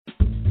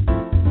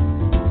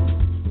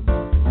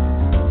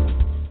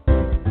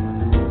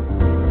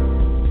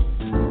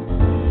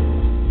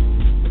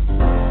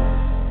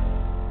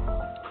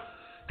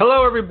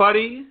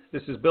everybody.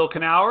 This is Bill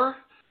Knauer,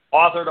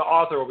 Author to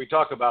Author, where we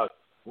talk about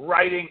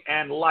writing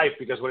and life,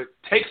 because what it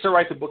takes to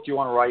write the book you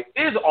want to write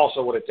is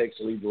also what it takes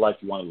to lead the life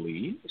you want to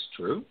lead. It's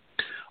true.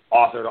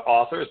 Author to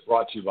Author is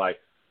brought to you by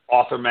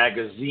Author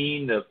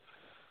Magazine, the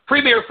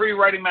premier free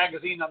writing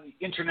magazine on the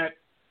internet,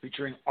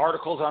 featuring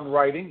articles on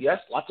writing. Yes,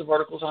 lots of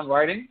articles on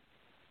writing,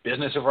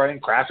 business of writing,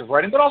 craft of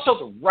writing, but also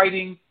the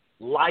writing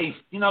life,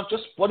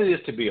 just what it is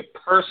to be a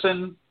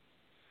person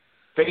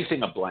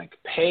facing a blank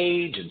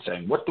page and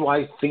saying, what do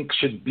I think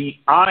should be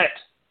on it?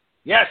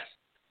 Yes,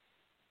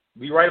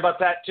 we write about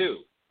that too.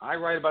 I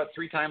write about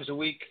 3 times a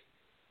week,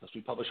 plus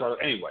we publish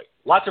articles. Anyway,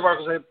 lots of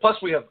articles. Plus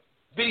we have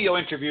video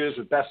interviews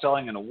with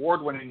best-selling and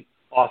award-winning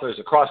authors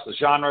across the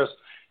genres.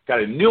 Got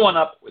a new one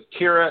up with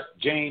Kira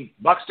Jane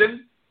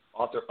Buxton,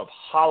 author of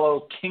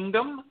Hollow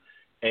Kingdom,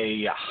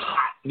 a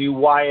hot new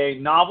YA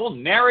novel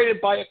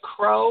narrated by a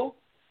crow.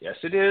 Yes,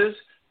 it is.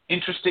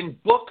 Interesting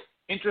book,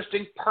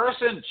 interesting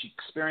person. She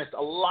experienced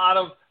a lot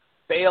of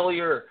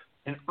failure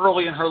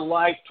early in her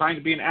life trying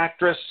to be an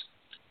actress,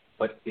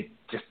 but it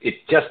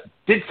just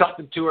did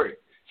something to her. It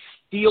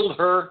steeled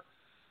her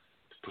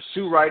to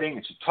pursue writing,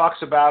 and she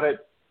talks about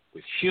it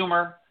with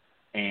humor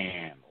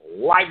and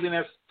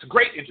liveliness. It's a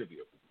great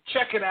interview.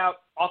 Check it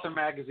out,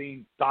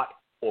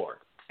 authormagazine.org.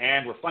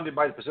 And we're funded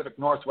by the Pacific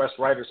Northwest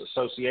Writers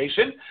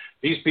Association.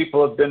 These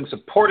people have been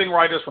supporting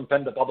writers from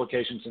pen to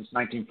publication since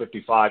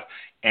 1955.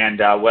 And,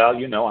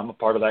 I'm a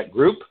part of that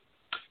group.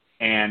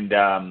 And,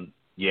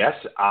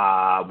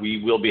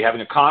 we will be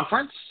having a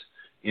conference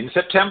in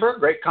September,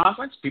 great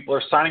conference. People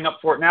are signing up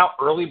for it now.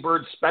 Early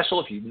bird special.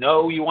 If you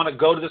know you want to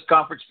go to this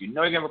conference, if you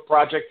know you have a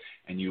project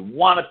and you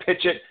want to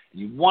pitch it,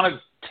 and you want to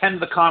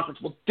attend the conference,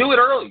 well, do it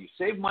early. You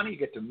save money. You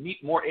get to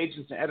meet more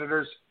agents and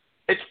editors.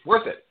 It's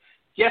worth it.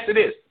 Yes, it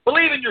is.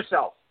 Believe in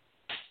yourself.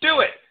 Do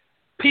it.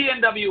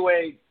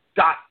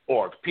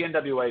 PNWA.org.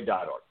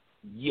 PNWA.org.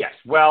 Yes.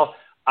 Well,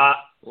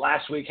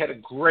 last week had a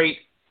great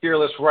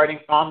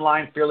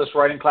online fearless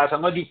writing class.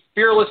 I'm going to do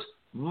fearless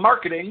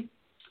marketing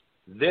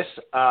this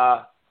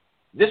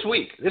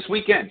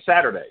weekend,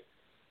 Saturday,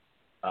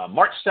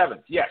 March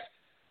 7th. Yes.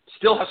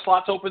 Still have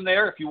slots open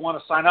there. If you want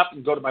to sign up, you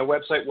can go to my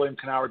website,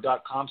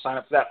 williamknauer.com, sign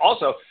up for that.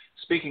 Also,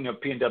 speaking of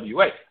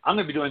PNWA, I'm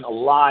going to be doing a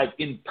live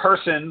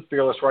in-person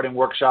fearless writing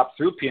workshop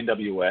through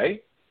PNWA,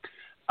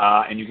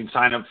 and you can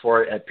sign up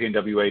for it at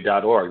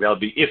pnwa.org. That'll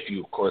be if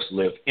you, of course,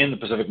 live in the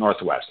Pacific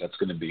Northwest. That's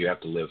going to be, you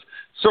have to live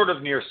sort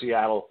of near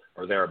Seattle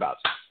or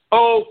thereabouts.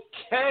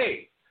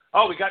 Okay.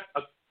 Oh, we got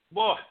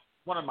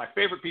one of my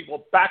favorite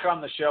people back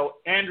on the show,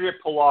 Andrea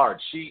Polard.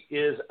 She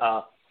is,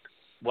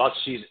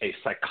 she's a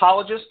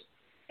psychologist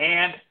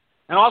and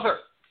an author.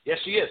 Yes,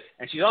 she is.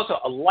 And she's also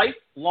a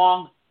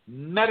lifelong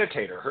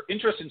meditator. Her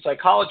interest in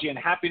psychology and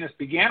happiness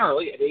began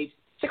early at age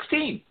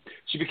 16.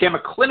 She became a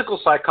clinical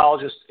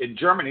psychologist in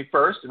Germany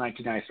first in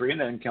 1993 and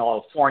then in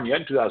California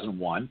in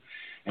 2001,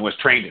 and was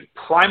trained in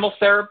primal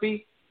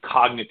therapy,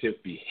 cognitive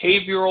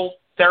behavioral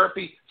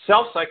therapy,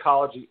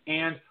 self-psychology,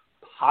 and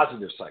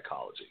positive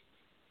psychology.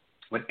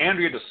 When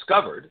Andrea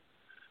discovered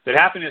that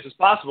happiness is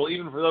possible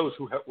even for those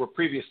who were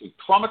previously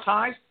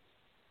traumatized,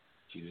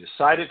 she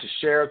decided to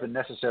share the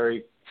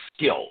necessary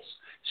skills.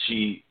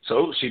 She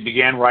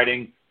began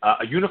writing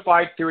a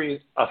unified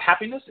theory of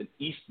happiness, an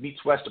East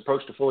meets West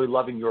approach to fully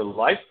loving your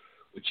life,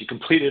 which she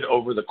completed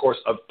over the course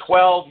of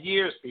 12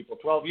 years, people,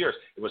 12 years.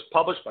 It was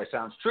published by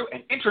Sounds True,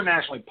 an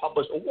internationally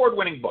published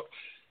award-winning book.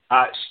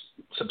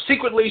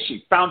 Subsequently,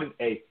 she founded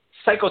a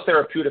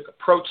psychotherapeutic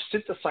approach,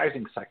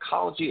 synthesizing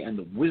psychology and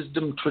the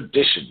wisdom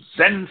tradition,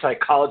 Zen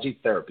Psychology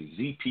Therapy,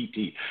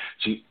 ZPT.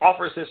 She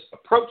offers this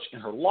approach in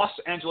her Los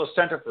Angeles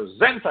Center for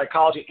Zen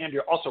Psychology.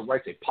 Andrea also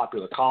writes a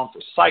popular column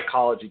for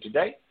Psychology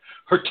Today.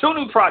 Her 2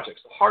 new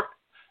projects, the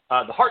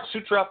Heart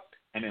Sutra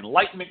and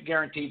Enlightenment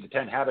Guaranteed, the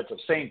 10 Habits of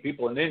Sane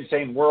People in an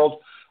Insane World,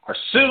 are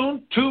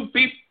soon to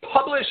be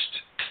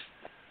published.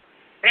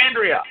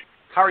 Andrea,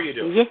 how are you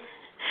doing? Yeah.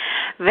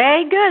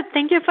 Very good.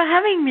 Thank you for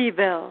having me,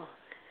 Bill.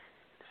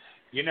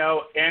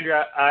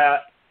 Andrea,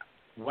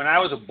 when I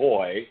was a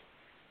boy,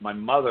 my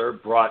mother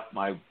brought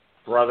my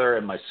brother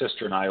and my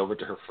sister and I over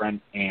to her friend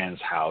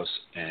Ann's house,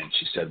 and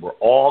she said, we're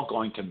all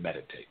going to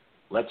meditate.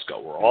 Let's go.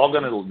 We're all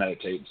going to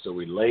meditate. So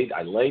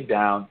I laid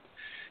down,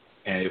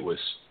 and it was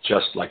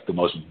just like the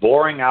most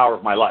boring hour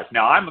of my life.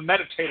 Now, I'm a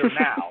meditator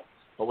now,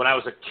 but when I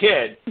was a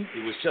kid,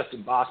 it was just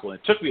impossible.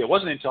 And it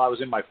wasn't until I was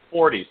in my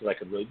 40s that I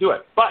could really do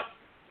it. But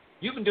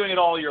you've been doing it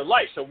all your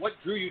life, so what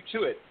drew you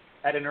to it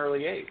at an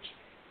early age?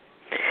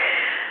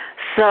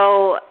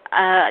 So,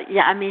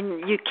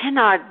 you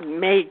cannot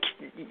make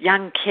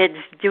young kids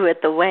do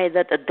it the way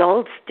that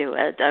adults do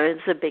it.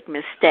 It's a big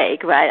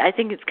mistake, right? I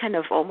think it's kind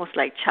of almost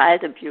like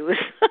child abuse.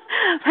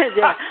 I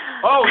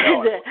told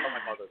my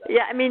mother that.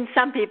 Yeah,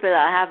 some people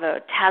have a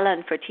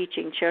talent for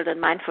teaching children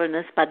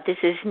mindfulness, but this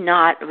is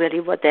not really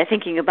what they're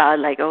thinking about,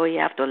 like, you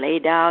have to lay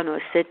down or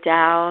sit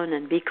down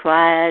and be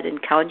quiet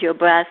and count your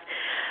breath.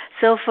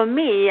 So for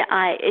me,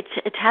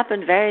 it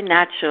happened very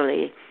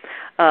naturally.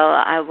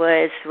 I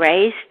was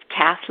raised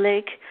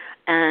Catholic,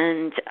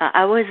 and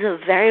I was a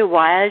very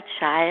wild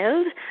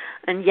child.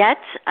 And yet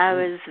I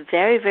was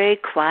very, very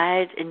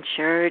quiet in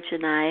church,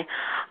 and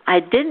I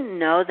didn't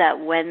know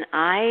that when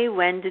I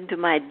went into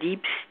my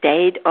deep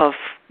state of,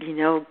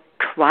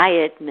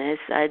 quietness,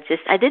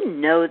 I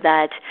didn't know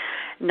that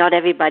not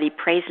everybody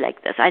prays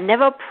like this. I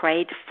never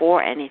prayed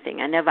for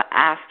anything. I never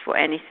asked for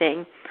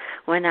anything.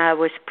 When I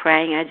was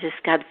praying, I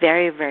just got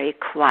very, very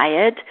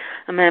quiet.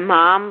 And my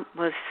mom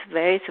was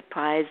very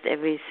surprised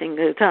every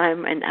single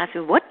time and asked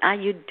me, "What are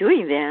you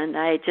doing there?" And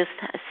I just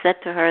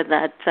said to her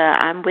that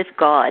I'm with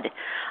God.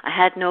 I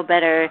had no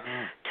better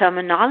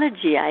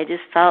terminology. I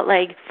just felt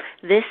like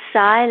this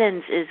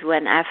silence is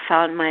when I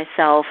found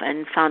myself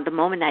and found the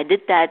moment. I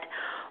did that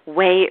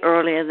way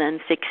earlier than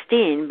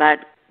 16,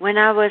 but when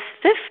I was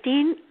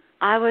 15,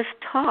 I was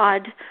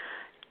taught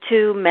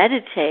to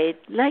meditate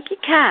like you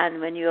can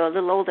when you're a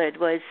little older. It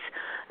was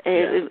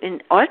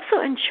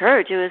also in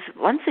church. It was,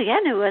 once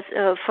again, it was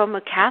from a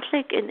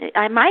Catholic.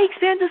 And my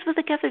experiences with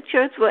the Catholic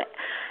Church were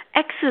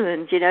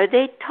excellent.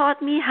 They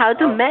taught me how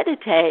to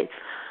meditate,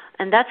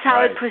 and that's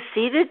how it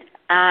proceeded.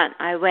 And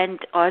I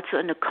went also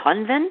in a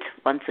convent.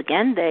 Once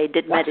again, they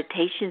did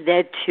meditation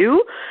there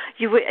too.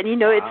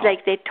 It's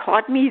like they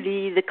taught me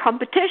the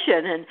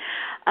competition,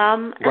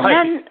 and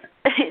then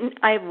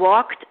I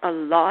walked a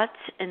lot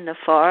in the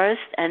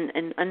forest and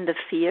in the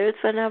fields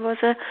when I was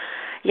a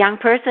young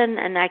person,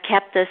 and I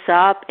kept this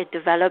up. It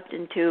developed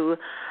into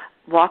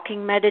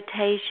walking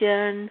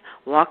meditation.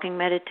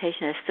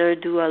 I still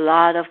do a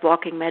lot of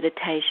walking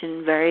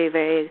meditation, very,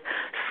 very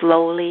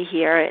slowly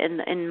here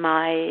in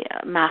my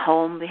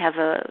home. We have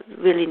a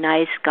really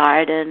nice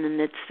garden,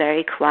 and it's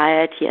very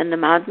quiet here in the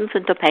mountains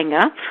in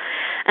Topanga,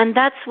 and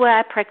that's where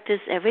I practice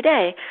every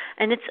day.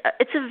 And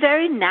it's a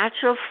very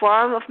natural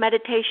form of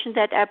meditation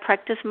that I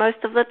practice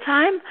most of the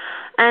time.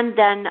 And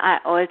then I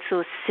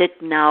also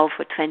sit now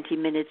for 20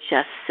 minutes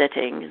just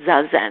sitting,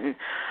 zazen.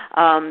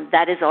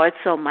 That is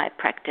also my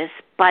practice.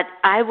 But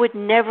I would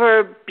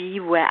never be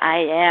where I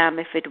am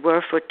if it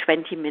were for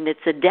 20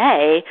 minutes a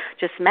day,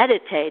 just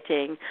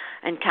meditating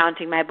and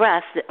counting my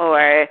breath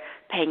or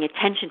paying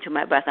attention to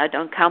my breath. I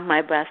don't count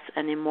my breath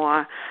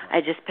anymore.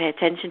 I just pay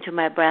attention to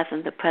my breath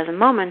in the present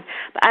moment.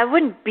 But I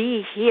wouldn't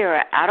be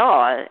here at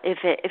all if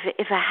I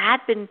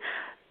had been,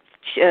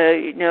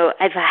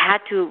 if I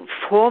had to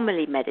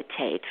formally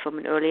meditate from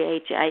an early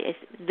age.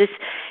 This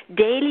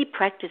daily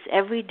practice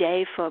every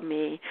day for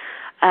me,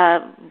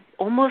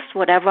 almost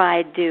whatever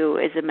I do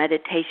is a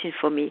meditation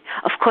for me,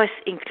 of course,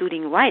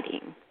 including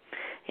writing.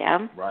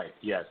 Yeah? Right,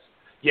 yes.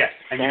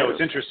 And what's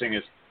interesting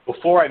is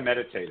before I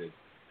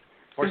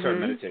started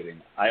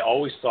meditating, I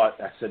always thought,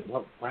 I said,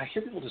 well, when I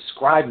hear people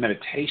describe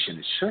meditation,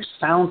 it sure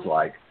sounds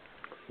like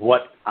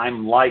what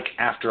I'm like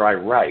after I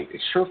write.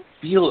 It sure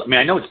feels,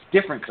 I know it's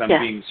different because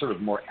I'm being sort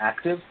of more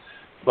active,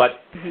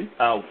 but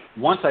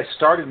once I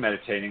started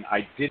meditating,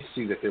 I did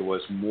see that there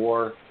was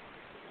more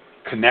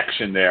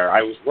connection there.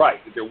 I was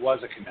right, that there was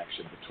a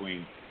connection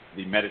between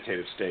the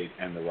meditative state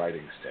and the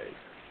writing state.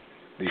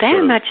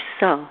 Very much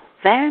so.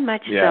 When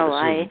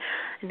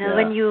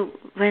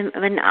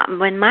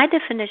my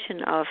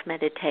definition of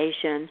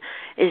meditation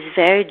is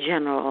very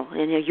general,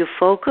 you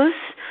focus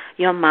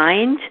your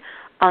mind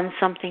on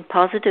something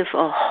positive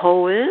or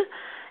whole,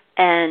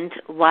 and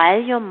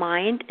while your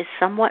mind is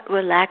somewhat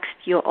relaxed,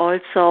 you're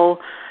also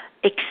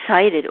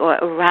excited or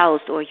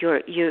aroused, or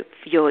you're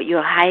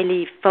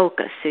highly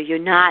focused. So you're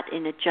not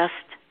in a just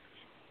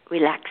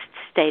relaxed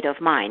state of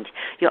mind.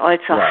 You're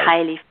also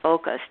highly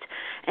focused.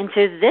 And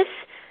so this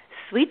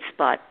sweet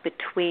spot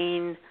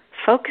between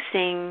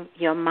focusing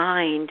your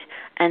mind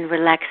and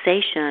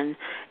relaxation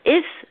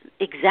is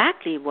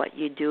exactly what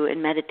you do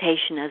in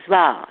meditation as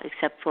well,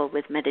 except for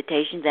with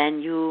meditation, then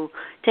you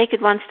take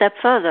it one step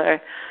further.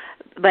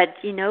 But,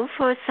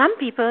 for some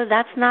people,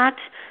 that's not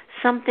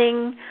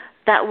something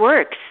that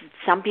works.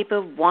 Some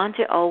people want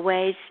to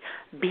always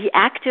be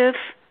active.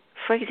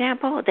 For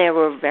example, there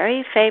were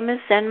very famous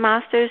Zen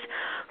masters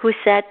who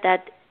said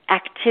that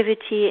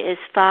activity is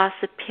far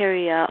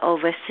superior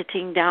over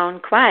sitting down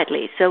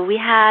quietly. So we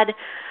have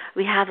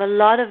a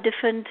lot of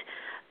different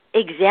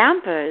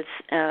examples,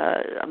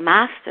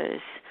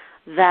 masters,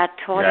 that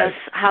taught us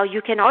how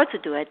you can also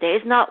do it. There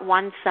is not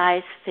one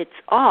size fits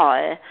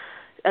all.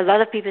 A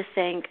lot of people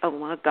think, oh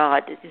my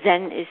God,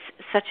 Zen is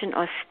such an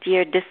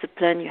austere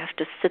discipline. You have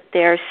to sit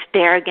there,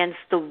 stare against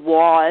the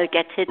wall,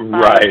 get hit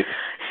by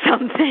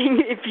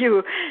something if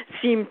you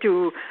seem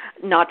to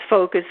not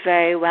focus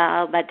very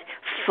well. But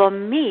for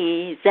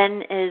me,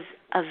 Zen is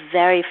a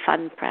very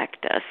fun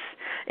practice.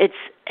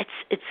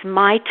 It's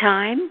my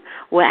time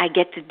where I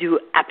get to do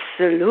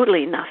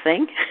absolutely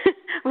nothing,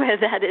 where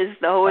that is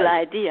the whole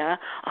idea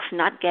of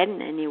not getting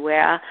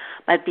anywhere,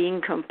 but being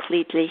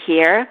completely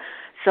here.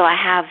 So I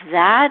have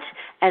that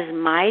as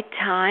my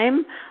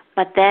time,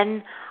 but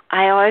then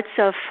I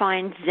also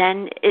find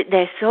Zen,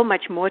 there's so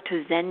much more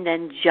to Zen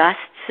than just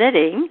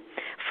sitting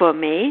for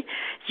me.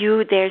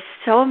 There's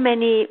so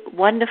many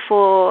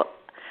wonderful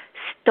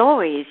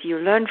stories you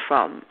learn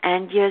from,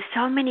 and there's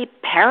so many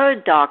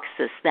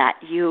paradoxes that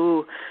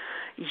you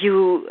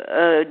you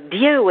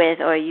deal with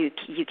or you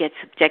get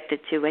subjected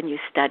to when you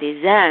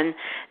study Zen,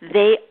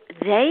 they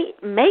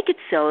make it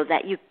so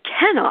that you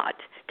cannot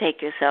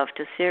take yourself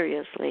too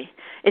seriously.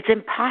 It's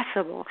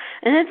impossible.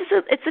 And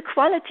it's a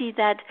quality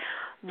that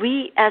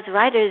we as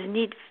writers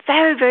need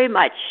very, very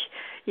much.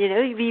 You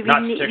know, we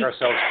not need, to take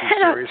ourselves too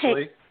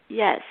seriously.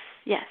 Yes.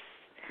 Yeah.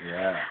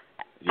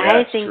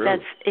 I think true.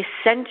 that's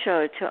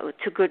essential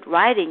to good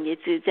writing.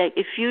 It's like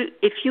if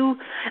you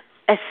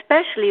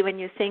especially when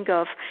you think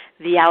of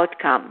the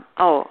outcome.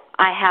 Oh,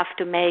 I have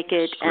to make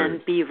it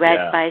and be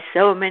read by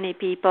so many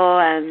people,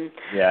 and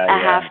I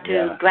have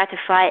to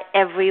gratify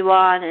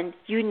everyone. And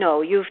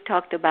you've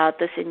talked about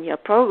this in your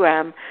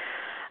program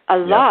a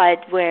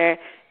lot, where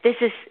this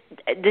is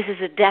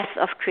a death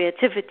of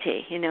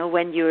creativity. You know,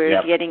 when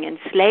you're getting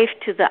enslaved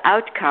to the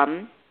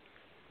outcome.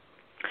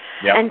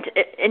 Yep.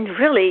 And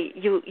really,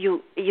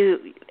 you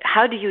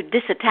how do you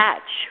disattach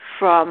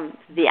from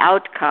the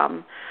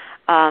outcome?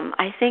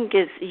 I think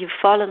is you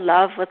fall in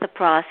love with the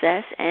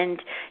process,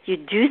 and you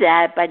do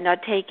that by not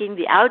taking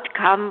the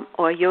outcome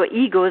or your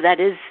ego that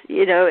is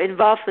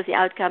involved with the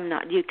outcome.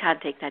 You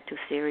can't take that too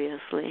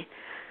seriously.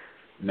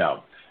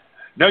 No,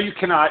 you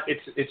cannot.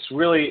 It's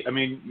really. I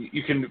mean,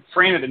 you can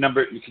frame it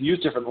You can use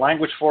different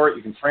language for it.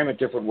 You can frame it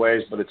different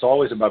ways, but it's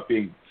always about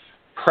being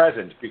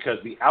present, because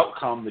the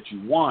outcome that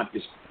you want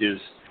is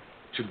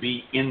to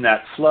be in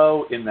that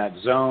flow, in that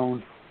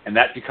zone, and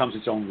that becomes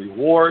its own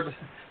reward.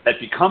 That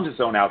becomes its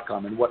own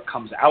outcome, and what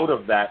comes out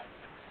of that,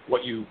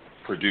 what you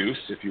produce,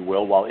 if you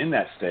will, while in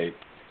that state,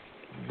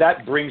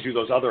 that brings you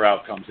those other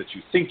outcomes that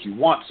you think you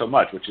want so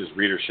much, which is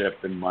readership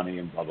and money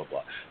and blah, blah,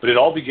 blah. But it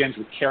all begins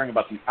with caring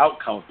about the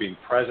outcome of being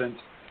present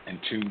and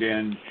tuned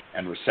in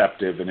and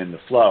receptive and in the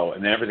flow,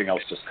 and then everything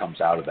else just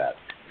comes out of that.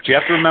 But you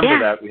have to remember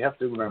that. We have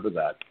to remember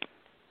that.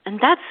 And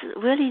that's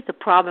really the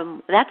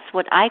problem. That's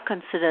what I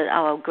consider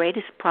our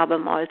greatest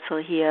problem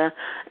also here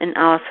in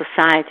our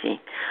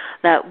society,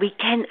 that we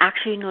can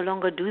actually no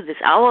longer do this.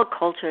 Our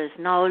culture is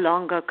no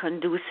longer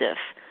conducive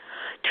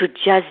to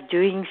just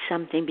doing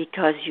something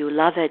because you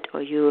love it,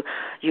 or you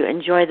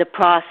enjoy the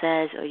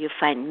process, or you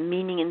find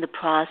meaning in the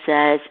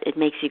process. It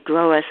makes you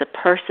grow as a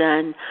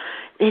person.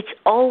 It's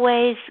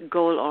always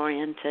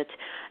goal-oriented.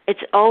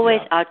 It's always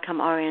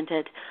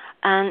outcome-oriented.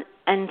 And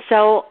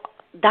so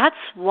that's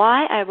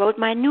why I wrote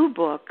my new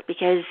book,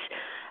 because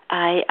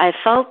I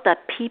felt that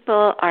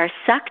people are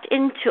sucked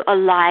into a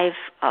life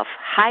of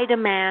high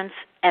demands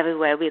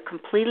everywhere. We're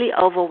completely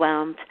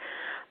overwhelmed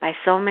by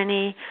so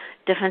many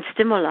different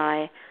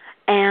stimuli,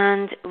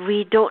 and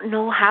we don't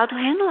know how to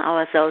handle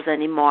ourselves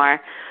anymore.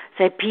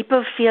 So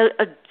people feel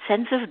a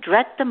sense of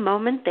dread the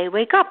moment they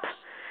wake up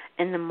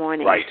in the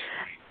morning. Right.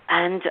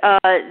 And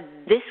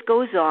this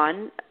goes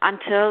on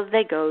until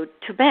they go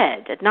to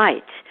bed at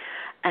night.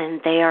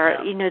 And they are,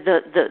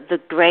 the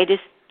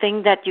greatest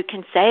thing that you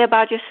can say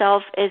about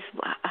yourself is,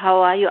 "How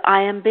are you?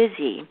 I am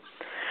busy."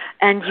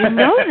 And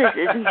this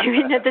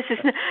isn't this is,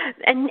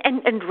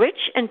 and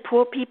rich and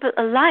poor people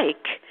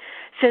alike.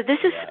 So this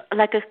is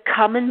like a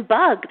common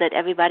bug that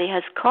everybody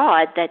has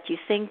caught, that you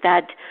think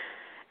that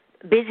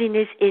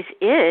busyness is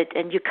it,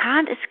 and you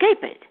can't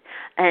escape it.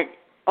 And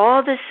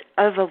all this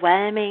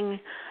overwhelming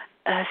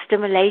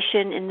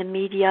stimulation in the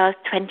media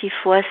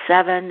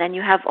 24/7, and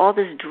you have all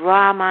this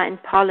drama in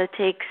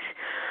politics,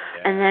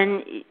 and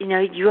then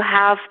you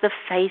have the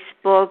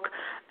Facebook,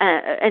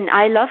 and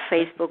I love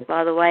Facebook,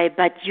 by the way,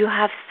 but you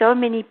have so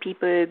many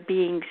people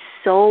being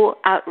so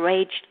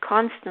outraged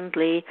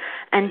constantly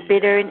and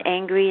bitter and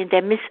angry, and they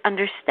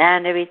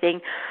misunderstand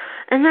everything,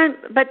 and then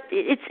but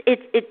it's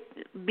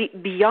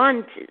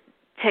beyond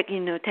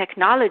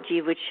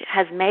technology, which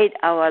has made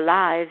our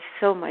lives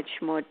so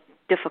much more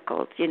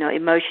difficult,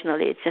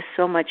 emotionally. It's just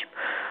so much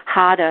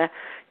harder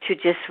to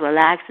just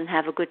relax and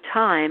have a good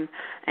time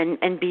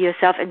and be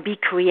yourself and be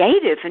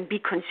creative and be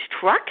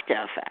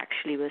constructive,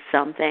 actually, with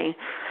something.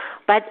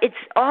 But it's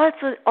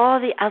also all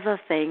the other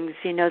things,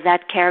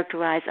 that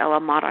characterize our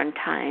modern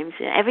times.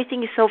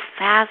 Everything is so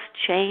fast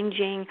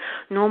changing,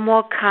 no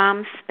more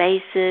calm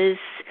spaces.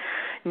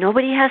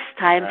 Nobody has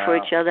time for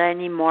each other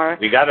anymore.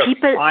 We got to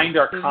find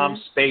our calm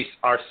space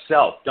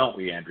ourselves, don't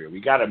we, Andrea? We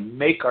got to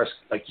make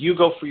like you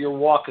go for your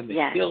walk in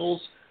the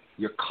hills,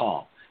 you're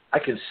calm. I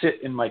can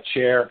sit in my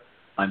chair,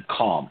 I'm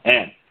calm.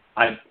 And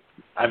I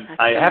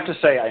have to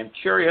say, I am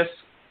curious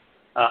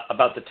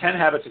about the 10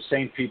 Habits of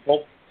Sane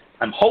People.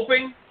 I'm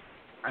hoping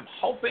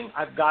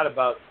I've got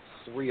about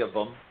 3 of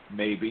them,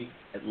 maybe,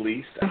 at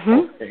least. I'm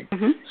hoping.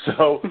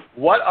 So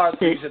what are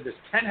these? There's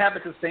 10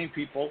 Habits of Sane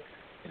People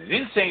in an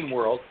insane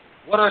world.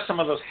 What are some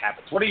of those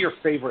habits? What are your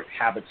favorite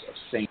habits of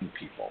sane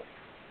people?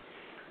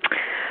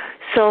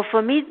 So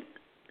for me,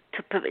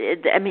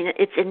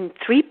 it's in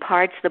 3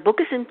 parts. The book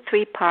is in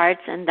 3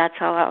 parts, and that's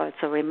how I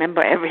also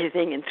remember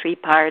everything in 3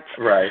 parts.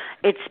 Right.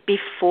 It's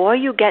before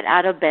you get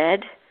out of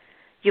bed,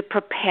 you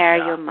prepare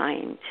your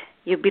mind.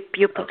 You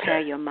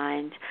prepare your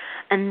mind.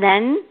 And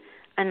then,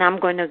 and I'm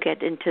going to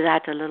get into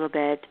that a little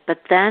bit, but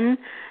then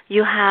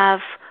you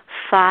have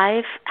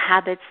 5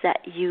 habits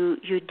that you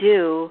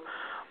do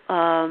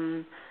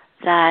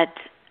that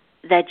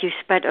that you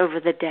spread over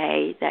the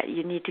day that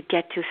you need to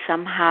get to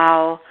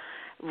somehow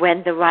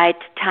when the right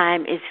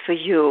time is for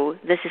you.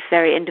 This is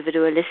very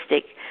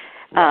individualistic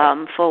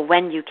for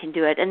when you can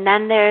do it. And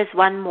then there's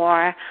one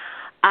more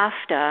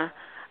after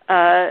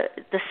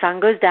the sun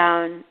goes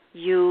down,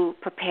 you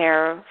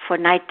prepare for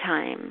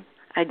nighttime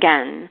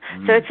again.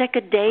 So it's like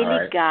a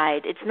daily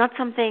guide. It's not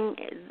something.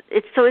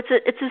 It's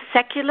a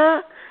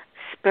secular,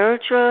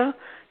 spiritual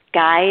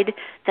guide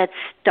that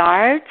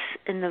starts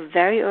in the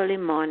very early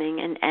morning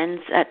and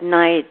ends at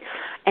night.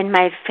 And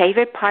my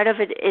favorite part of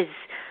it is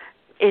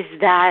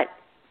that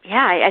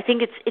I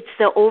think it's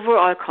the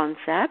overall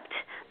concept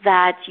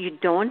that you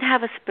don't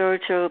have a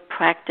spiritual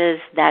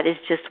practice that is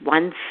just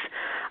once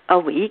a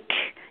week.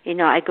 You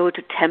know, I go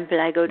to temple,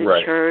 I go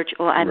to church,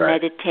 or I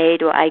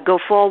meditate, or I go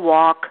for a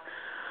walk,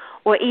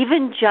 or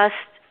even just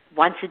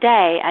once a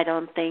day, I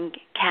don't think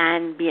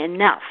can be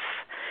enough.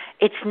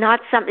 It's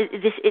not even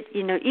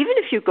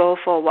if you go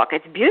for a walk,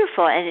 it's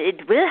beautiful, and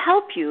it will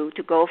help you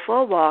to go for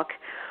a walk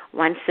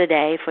once a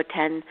day for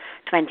 10,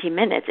 20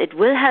 minutes. It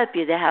will help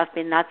you. There have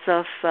been lots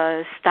of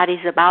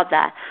studies about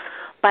that.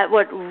 But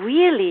what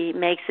really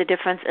makes a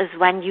difference is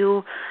when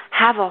you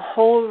have a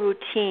whole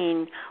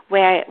routine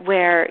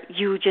where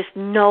you just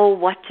know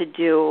what to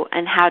do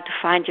and how to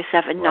find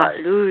yourself and not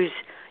lose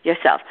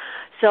yourself.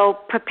 So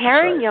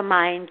preparing your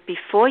mind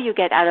before you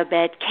get out of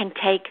bed can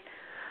take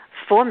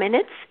 4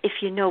 minutes if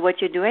you know what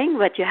you're doing,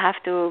 but you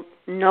have to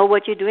know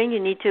what you're doing. You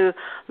need to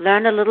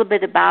learn a little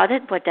bit about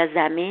it. What does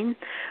that mean?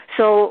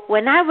 So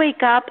when I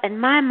wake up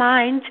and my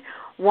mind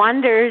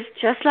wanders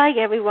just like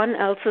everyone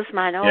else's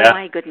mind,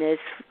 my goodness,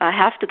 I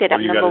have to get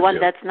up. Number one,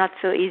 that's not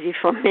so easy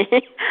for me.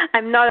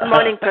 I'm not a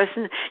morning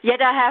person,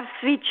 yet I have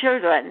 3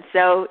 children.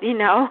 So, it's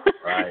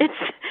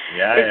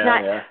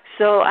not. Yeah.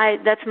 So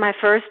that's my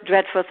first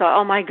dreadful thought.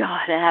 Oh my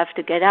God, I have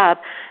to get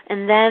up.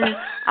 And then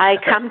I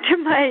come to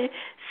my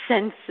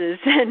senses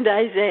and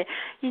I say,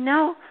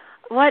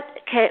 what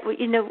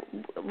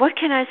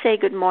can I say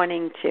good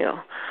morning to?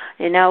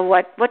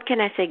 What can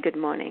I say good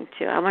morning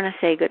to? I want to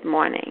say good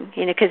morning,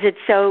 because it's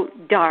so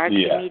dark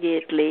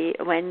immediately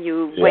when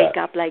you wake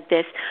up like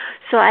this.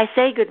 So I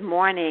say good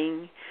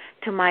morning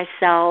to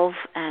myself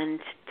and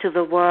to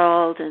the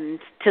world and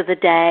to the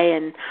day,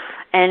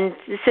 and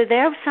so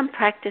there are some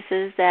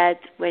practices that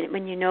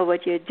when you know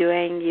what you're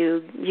doing,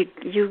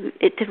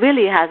 it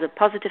really has a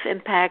positive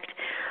impact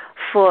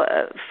for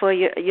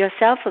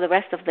yourself for the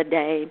rest of the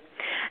day.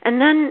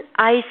 And then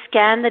I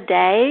scan the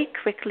day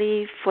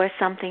quickly for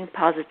something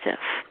positive.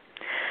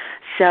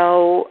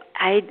 So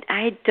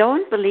I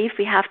don't believe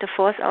we have to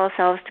force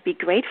ourselves to be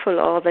grateful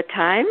all the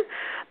time,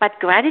 but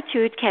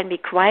gratitude can be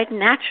quite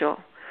natural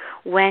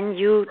when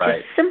you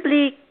just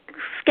simply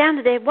scan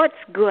the day. What's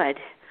good?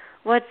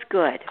 What's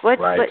good?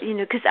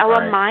 Because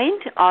our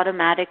mind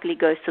automatically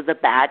goes to the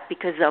bad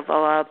because of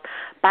our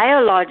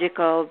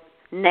biological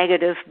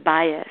negative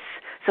bias.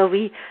 So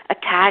we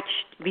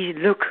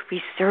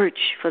search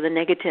for the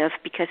negative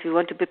because we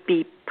want to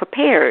be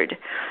prepared.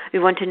 We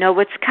want to know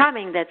what's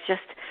coming. That's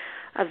just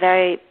a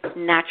very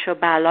natural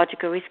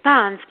biological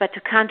response. But to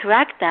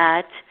counteract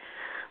that,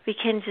 we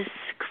can just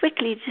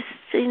quickly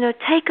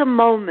take a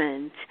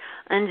moment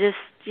and just,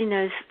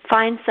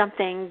 find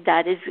something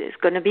that is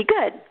going to be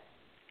good.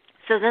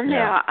 So then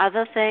there are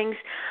other things.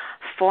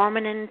 Form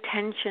an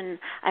intention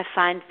I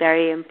find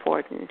very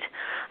important.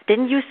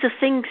 Didn't used to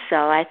think so.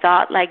 I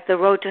thought like the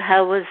road to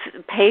hell was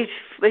paved,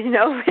 with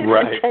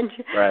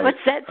intention. What's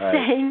that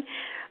saying?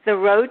 The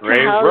road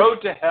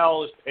to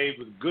hell is paved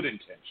with good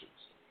intentions.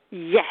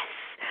 Yes.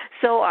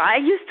 So I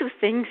used to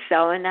think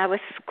so, and I was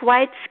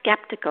quite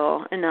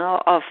skeptical,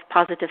 of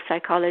positive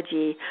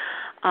psychology.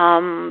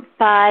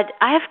 But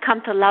I have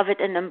come to love it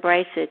and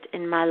embrace it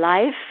in my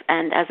life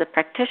and as a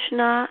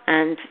practitioner,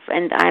 and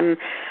I'm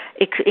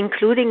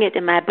including it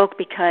in my book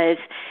because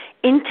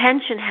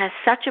intention has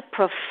such a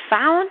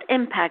profound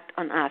impact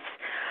on us.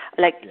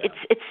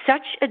 It's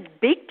such a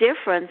big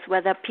difference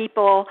whether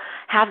people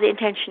have the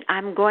intention,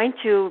 I'm going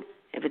to.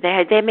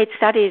 They made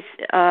studies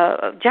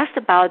just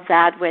about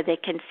that, where they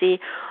can see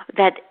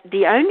that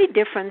the only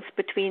difference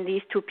between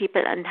these two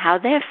people and how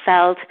they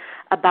felt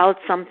about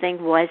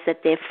something was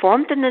that they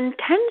formed an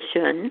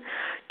intention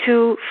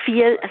to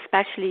feel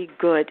especially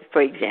good,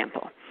 for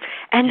example.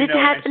 And it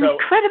had an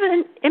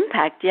incredible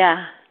impact,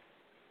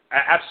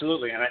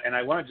 Absolutely, and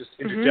I want to just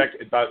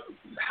interject about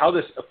how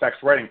this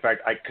affects writing. In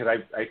fact, because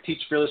I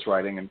teach fearless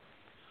writing, and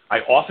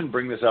I often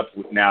bring this up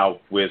now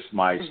with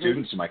my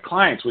students and my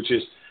clients, which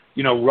is,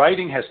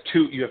 writing has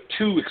you have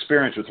two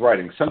experiences with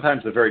writing.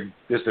 Sometimes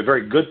there's the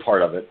very good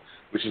part of it,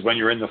 which is when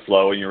you're in the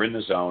flow and you're in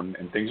the zone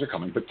and things are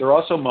coming. But there are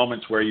also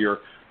moments where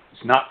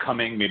it's not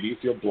coming. Maybe you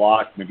feel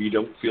blocked. Maybe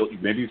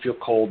you feel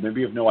cold.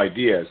 Maybe you have no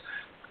ideas.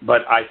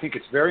 But I think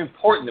it's very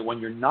important that when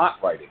you're not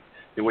writing,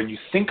 that when you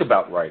think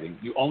about writing,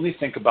 you only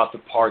think about the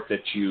part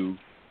that you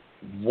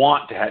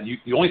want to have.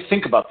 You only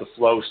think about the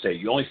flow state.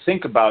 You only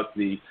think about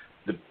the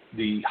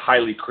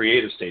highly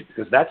creative state,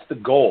 because that's the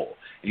goal.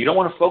 And you don't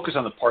want to focus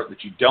on the part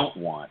that you don't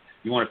want.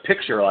 You want to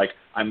picture, like,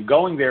 I'm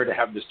going there to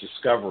have this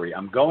discovery.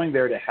 I'm going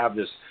there to have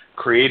this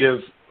creative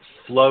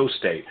flow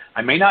state.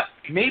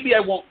 Maybe I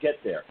won't get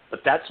there,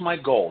 but that's my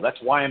goal. That's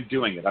why I'm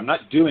doing it. I'm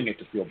not doing it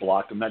to feel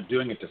blocked. I'm not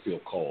doing it to feel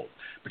cold.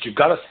 But you've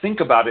got to think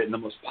about it in the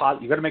most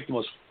you've got to make the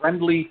most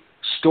friendly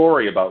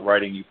story about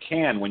writing you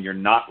can when you're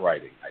not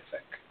writing, I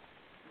think.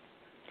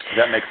 Does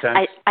that make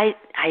sense?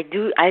 I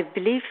do. I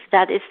believe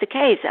that is the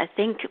case. I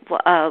think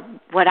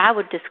what I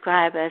would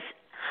describe as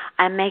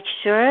I make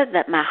sure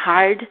that my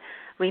heart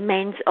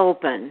remains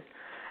open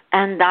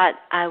and that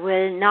I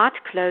will not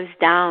close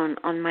down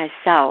on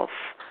myself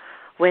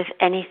with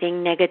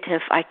anything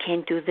negative. I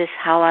can't do this,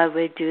 how I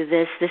will do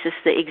this. This is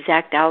the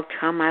exact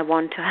outcome I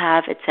want to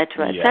have,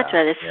 etc.,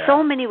 etc. There's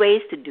so many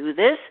ways to do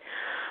this.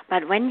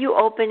 But when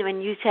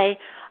you say,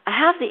 I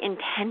have the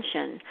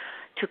intention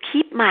to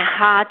keep my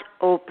heart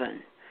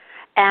open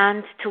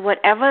and to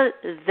whatever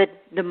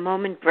the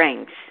moment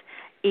brings,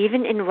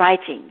 even in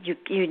writing, you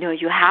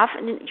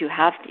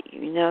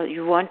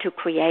want to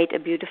create a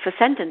beautiful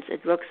sentence.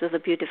 It works with a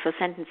beautiful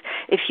sentence.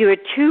 If you are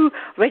too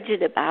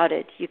rigid about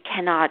it,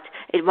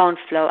 it won't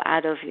flow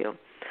out of you.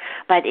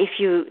 But if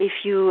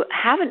you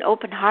have an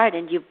open heart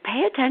and you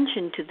pay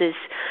attention to this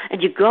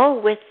and you go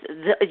with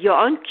your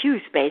own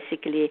cues,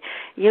 basically,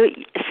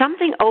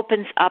 something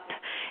opens up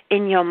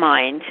in your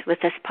mind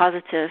with this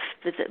positive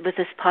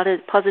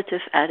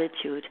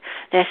attitude.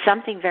 There's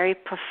something very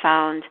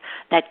profound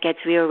that gets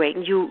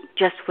reawakened. You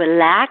just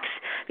relax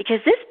because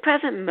this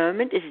present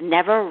moment is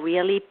never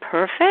really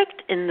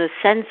perfect in the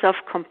sense of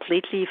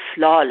completely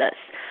flawless.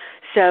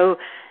 So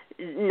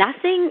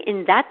nothing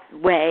in that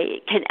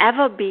way can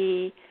ever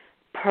be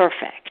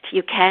perfect.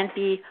 You can't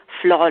be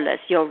flawless.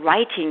 Your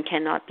writing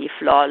cannot be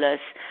flawless.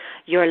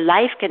 Your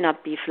life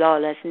cannot be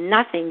flawless.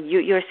 Nothing.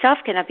 Yourself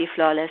cannot be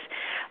flawless.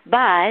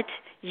 But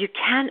you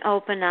can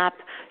open up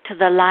to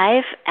the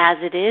life as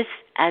it is,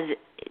 as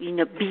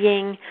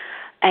being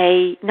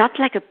not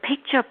like a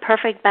picture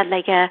perfect, but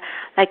like a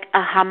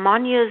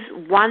harmonious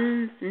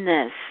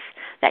oneness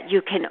that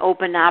you can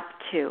open up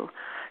to.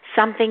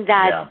 Something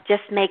that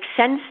just makes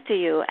sense to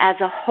you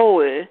as a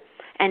whole.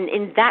 And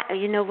in that,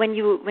 when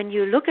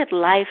you look at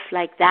life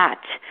like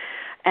that,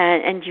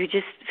 and you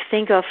just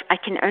think of, I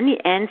can only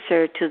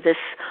answer to this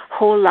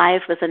whole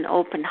life with an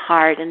open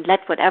heart and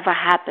let whatever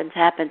happens.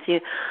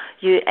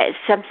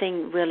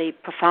 Something really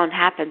profound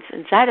happens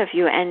inside of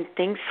you and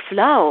things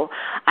flow.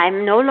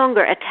 I'm no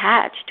longer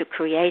attached to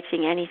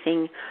creating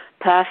anything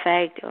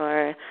perfect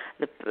or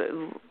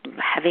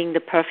having the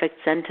perfect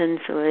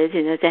sentence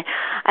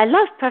I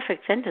love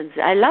perfect sentences.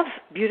 I love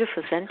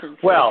beautiful sentences.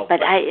 Well,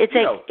 but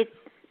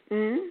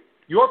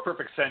your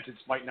perfect sentence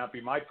might not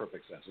be my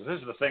perfect sentence. This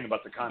is the thing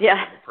about the concept of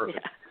the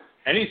perfect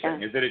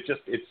anything is that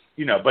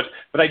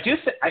but I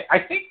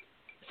think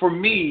for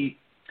me,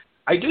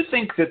 I do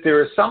think that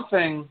there is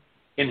something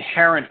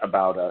inherent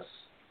about us,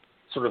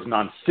 sort of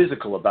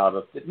non-physical about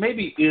us, that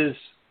maybe is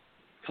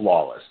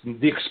flawless.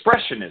 The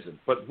expression isn't,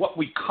 but what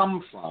we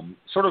come from,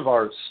 sort of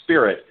our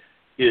spirit,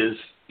 is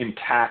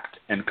intact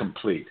and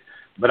complete.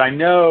 But I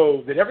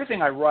know that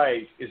everything I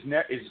write is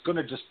going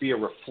to just be a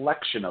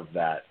reflection of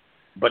that,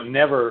 but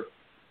never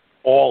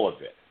all of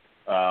it.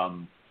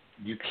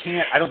 You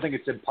can't. I don't think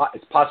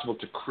it's possible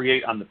to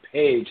create on the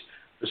page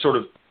the sort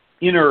of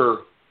inner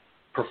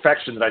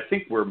perfection that I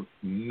think we're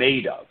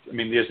made of. I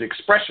mean, there's the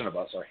expression of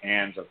us, our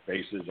hands, our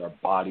faces, our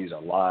bodies,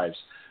 our lives,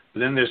 but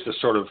then there's the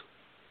sort of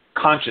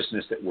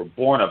consciousness that we're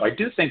born of. I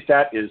do think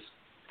that is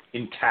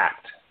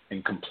intact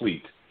and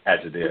complete as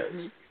it is.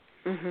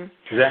 Mm-hmm. Mm-hmm.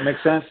 Does that make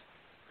sense?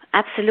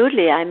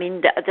 Absolutely. I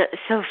mean,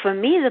 so for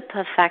me, the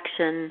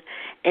perfection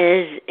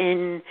is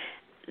in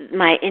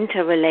my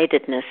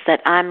interrelatedness, that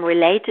I'm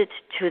related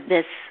to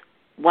this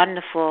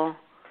wonderful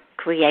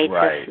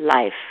creative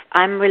life.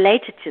 I'm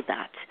related to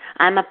that.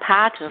 I'm a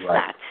part of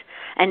that,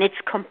 and it's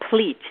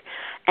complete.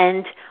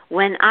 And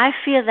when I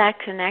feel that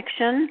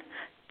connection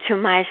to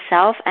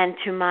myself and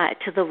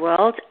to the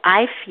world,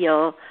 I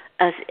feel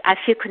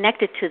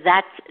connected to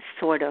that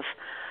sort of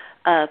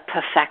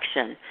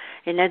perfection.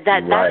 That's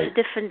a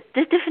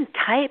different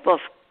type of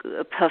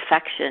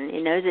perfection.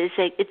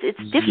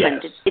 It's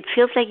different. Yes. It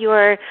feels like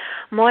you're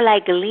more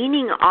like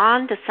leaning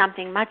on to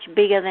something much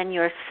bigger than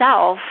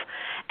yourself.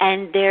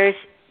 And there's,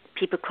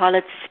 people call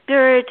it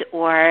spirit,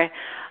 or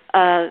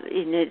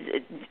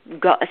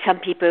God, some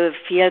people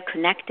feel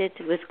connected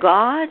with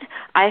God.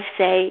 I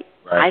say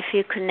I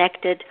feel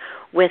connected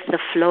with the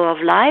flow of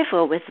life,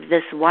 or with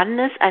this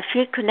oneness. I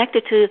feel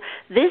connected to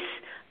this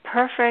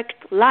perfect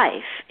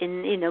life,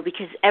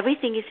 because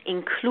everything is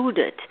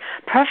included.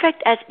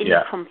 Perfect as in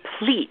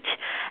complete,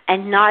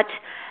 and not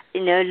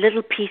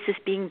little pieces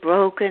being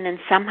broken and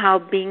somehow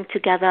being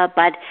together,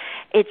 but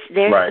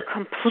there's a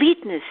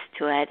completeness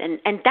to it,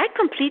 and that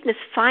completeness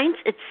finds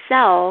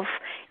itself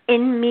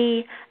in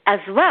me as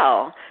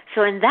well.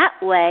 So in that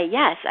way,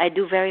 yes, I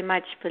do very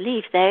much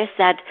believe there's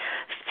that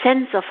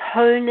sense of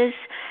wholeness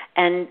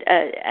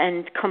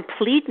and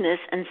completeness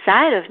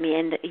inside of me,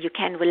 and you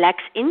can relax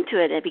into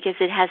it because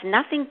it has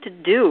nothing to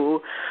do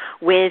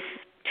with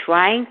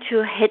trying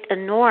to hit a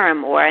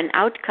norm or an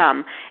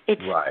outcome.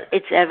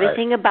 It's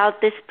everything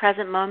about this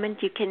present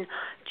moment. You can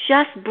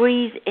just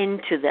breathe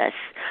into this.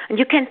 And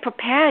you can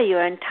prepare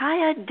your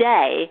entire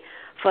day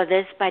for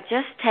this by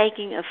just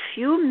taking a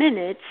few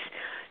minutes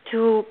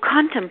to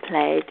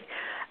contemplate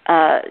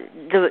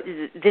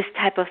this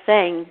type of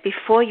thing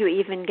before you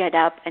even get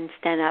up and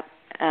stand up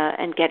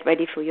and get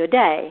ready for your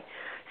day.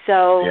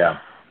 So,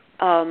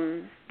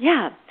 I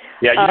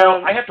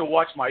have to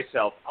watch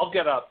myself. I'll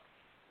get up,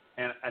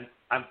 and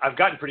I've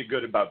gotten pretty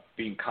good about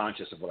being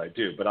conscious of what I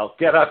do, but I'll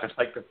get up and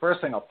like the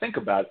first thing I'll think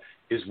about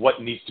is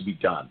what needs to be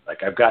done.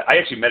 Like I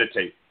actually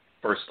meditate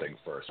first thing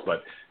first,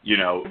 but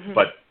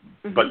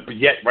but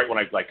yet right when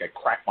I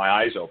crack my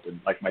eyes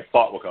open, like my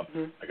thought will come,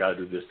 I got to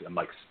do this. I'm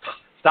like,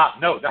 stop,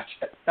 no, not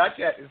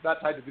yet. It's not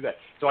time to do that.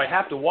 So I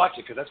have to watch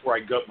it because that's where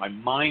my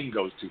mind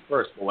goes to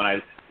first. But when I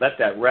let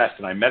that rest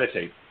and I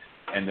meditate,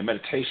 and the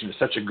meditation is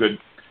such a good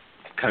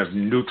kind of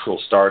neutral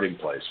starting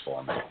place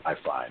for me, I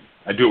find.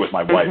 I do it with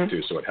my wife,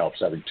 too, so it helps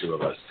having two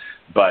of us.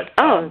 But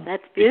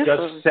that's beautiful.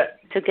 It does set,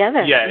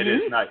 together. Yeah, it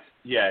is nice.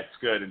 Yeah, it's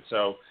good.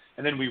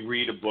 And then we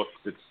read a book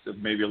that's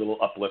maybe a little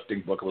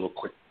uplifting book, a little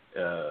quick,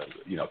 a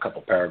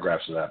couple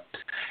paragraphs of that.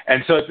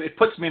 And so it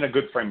puts me in a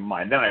good frame of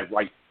mind. Then I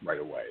write right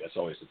away. That's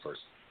always the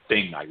first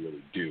thing I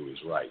really do is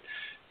write.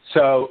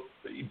 So,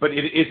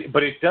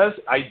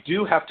 I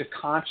do have to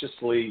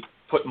consciously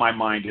put my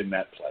mind in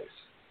that place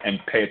and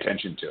pay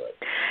attention to it.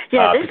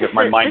 Yeah, because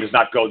my mind does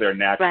not go there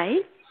naturally.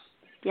 Right?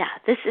 Yeah,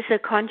 this is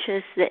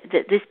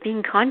this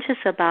being conscious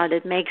about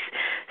it makes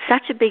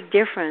such a big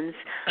difference.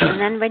 And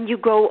then when you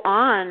go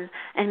on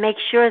and make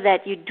sure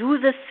that you do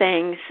the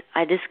things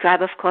I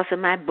describe, of course,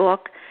 in my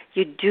book,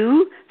 you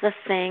do the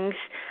things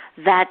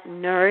that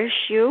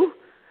nourish you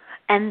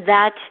and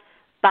that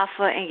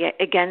buffer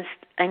against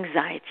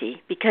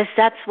anxiety, because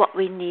that's what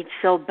we need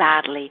so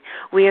badly.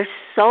 We are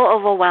so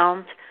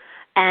overwhelmed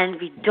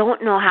and we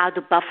don't know how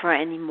to buffer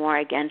anymore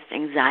against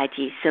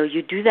anxiety. So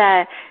you do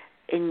that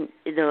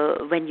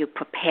when you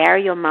prepare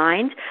your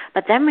mind,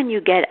 but then when you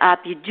get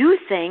up, you do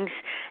things,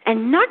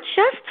 and not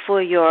just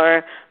for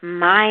your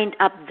mind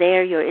up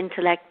there, your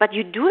intellect, but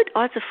you do it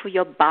also for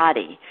your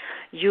body.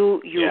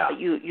 You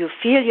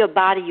feel your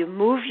body, you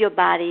move your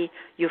body,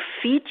 you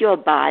feed your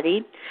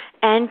body,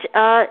 and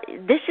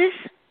this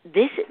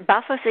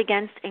buffers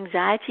against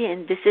anxiety,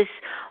 and this is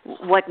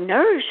what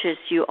nourishes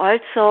you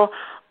also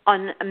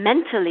on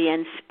mentally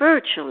and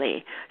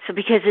spiritually. So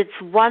because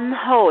it's one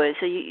whole,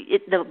 so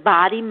the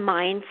body,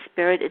 mind,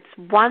 spirit, it's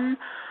one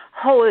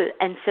whole,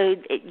 and so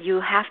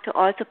you have to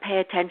also pay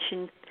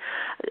attention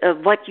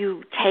what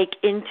you take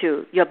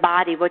into your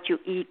body, what you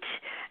eat,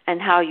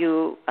 and how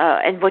you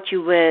and what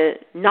you will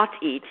not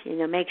eat.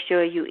 Make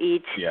sure you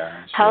eat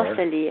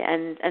healthily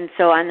and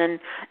so on,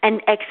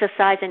 and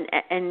exercise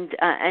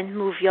and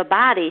move your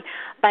body,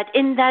 but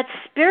in that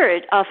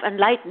spirit of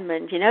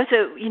enlightenment.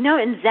 So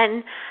in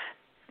Zen,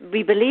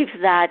 we believe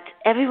that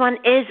everyone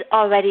is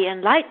already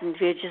enlightened.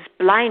 We're just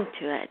blind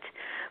to it.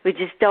 We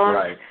just don't.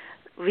 Right.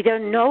 We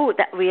don't know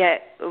that we are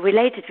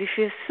related. We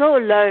feel so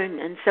alone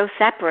and so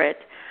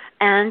separate.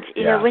 And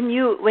when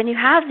you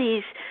have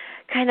these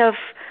kind of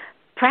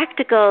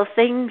practical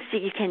things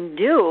that you can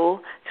do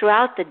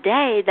throughout the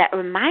day that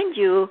remind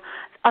you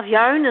of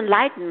your own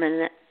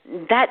enlightenment,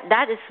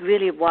 that is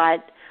really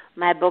what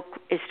my book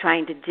is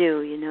trying to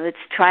do. It's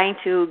trying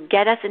to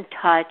get us in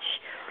touch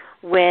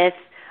with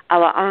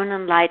our own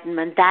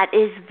enlightenment that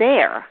is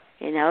there,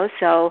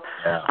 So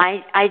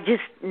I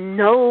just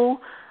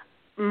know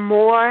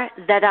more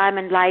that I'm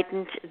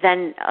enlightened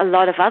than a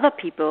lot of other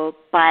people,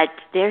 but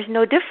there's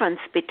no difference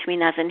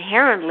between us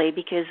inherently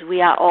because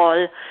we are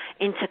all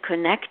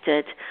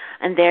interconnected,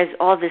 and there's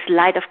all this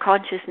light of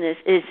consciousness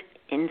is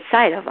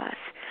inside of us.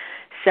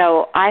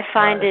 So I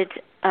find it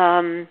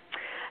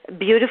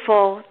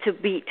beautiful to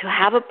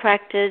have a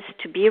practice,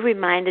 to be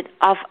reminded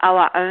of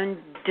our own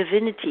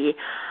divinity.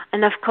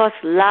 And of course,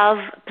 love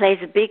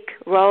plays a big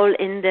role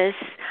in this.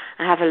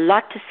 I have a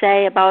lot to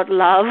say about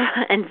love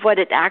and what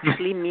it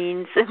actually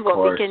means and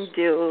what we can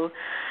do.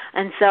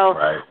 And so,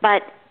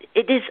 but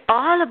it is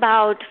all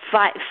about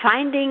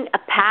finding a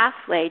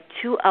pathway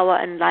to our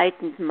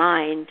enlightened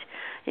mind.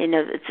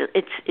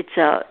 It's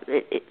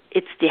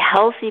the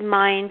healthy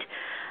mind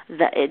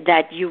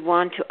that you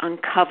want to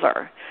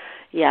uncover.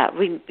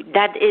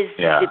 That is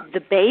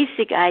the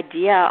basic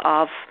idea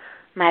of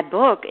my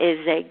book,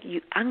 is that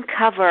you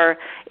uncover.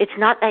 It's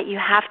not that you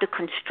have to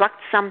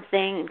construct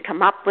something and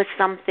come up with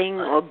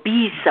something or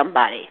be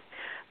somebody.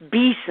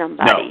 Be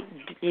somebody.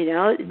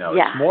 No,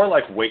 it's more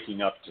like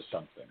waking up to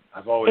something.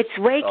 I've always it's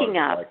waking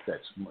up. Like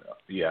that.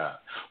 Yeah.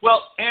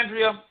 Well,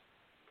 Andrea,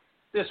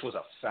 this was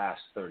a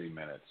fast 30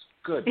 minutes.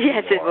 Good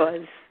Yes, Lord. It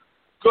was.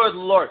 Good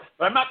Lord.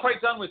 But I'm not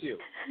quite done with you.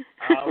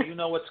 You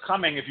know what's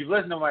coming if you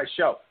listen to my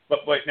show. But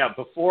wait, now,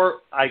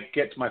 before I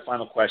get to my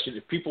final question,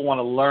 if people want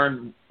to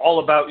learn all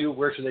about you,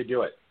 where should they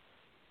do it?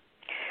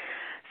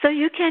 So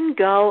you can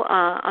go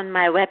on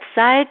my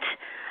website,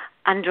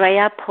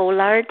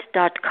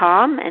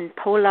 AndreaPolard.com, and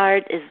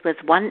Polard is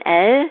with one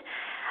L.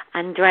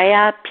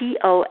 Andrea,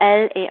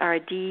 POLARD.com,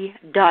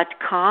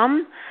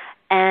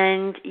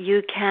 and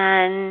you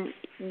can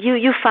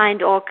you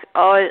find all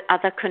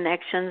other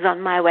connections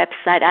on my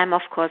website. I'm,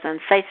 of course, on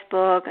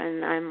Facebook,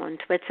 and I'm on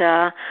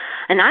Twitter,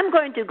 and I'm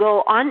going to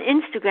go on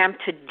Instagram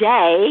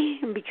today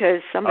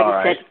because somebody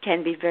said it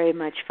can be very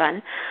much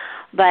fun.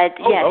 But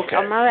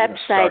on my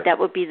website, that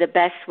would be the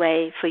best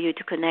way for you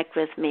to connect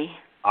with me.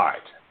 All right.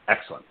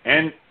 Excellent.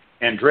 And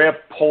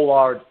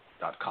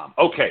AndreaPolard.com.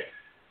 Okay.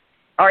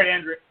 All right,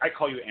 Andrea. I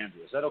call you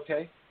Andrea. Is that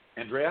okay?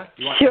 Andrea?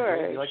 Do you want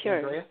Andrea? Do you like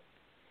Andrea?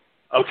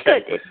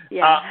 Okay. It's good.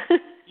 Yeah.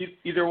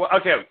 Either way.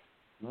 Okay.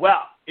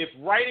 Well, if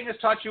writing has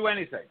taught you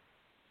anything,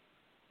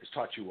 it's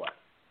taught you what?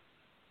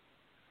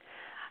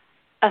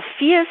 A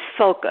fierce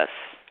focus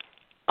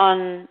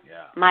on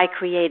my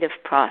creative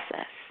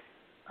process.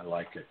 I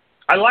like it.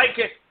 I like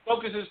it.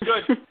 Focus is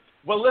good.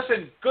 Well,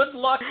 listen, good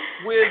luck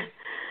with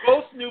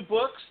both new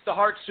books, The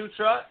Heart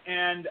Sutra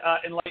and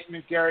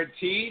Enlightenment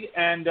Guaranteed.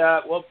 And,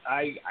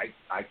 I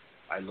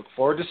look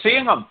forward to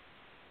seeing them.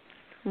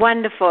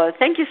 Wonderful.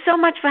 Thank you so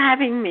much for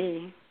having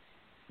me.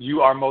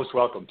 You are most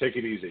welcome. Take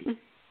it easy.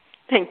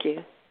 Thank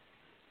you.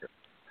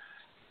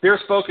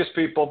 Fierce focus,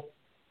 people.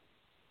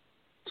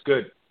 It's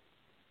good.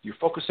 You're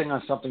focusing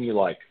on something you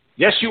like.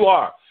 Yes, you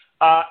are.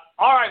 All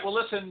right. Well,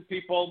 listen,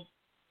 people.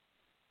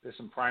 There's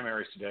some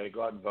primaries today.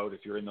 Go out and vote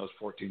if you're in those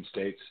 14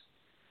 states.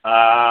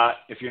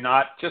 If you're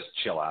not, just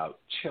chill out.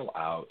 Chill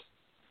out.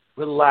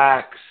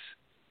 Relax.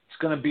 It's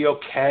going to be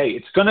okay.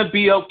 It's going to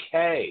be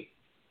okay.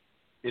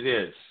 It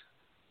is.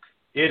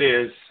 It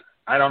is.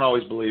 I don't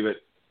always believe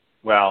it.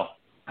 Well,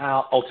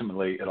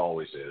 ultimately, it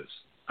always is.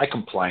 I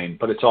complain,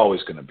 but it's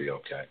always going to be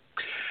okay.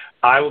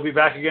 I will be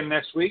back again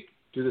next week.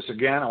 Do this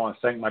again. I want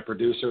to thank my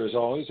producer, as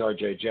always,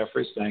 R.J.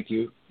 Jeffries. Thank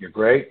you. You're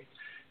great.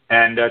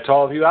 And to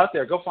all of you out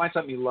there, go find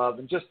something you love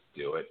and just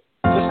do it.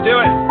 Just do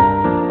it.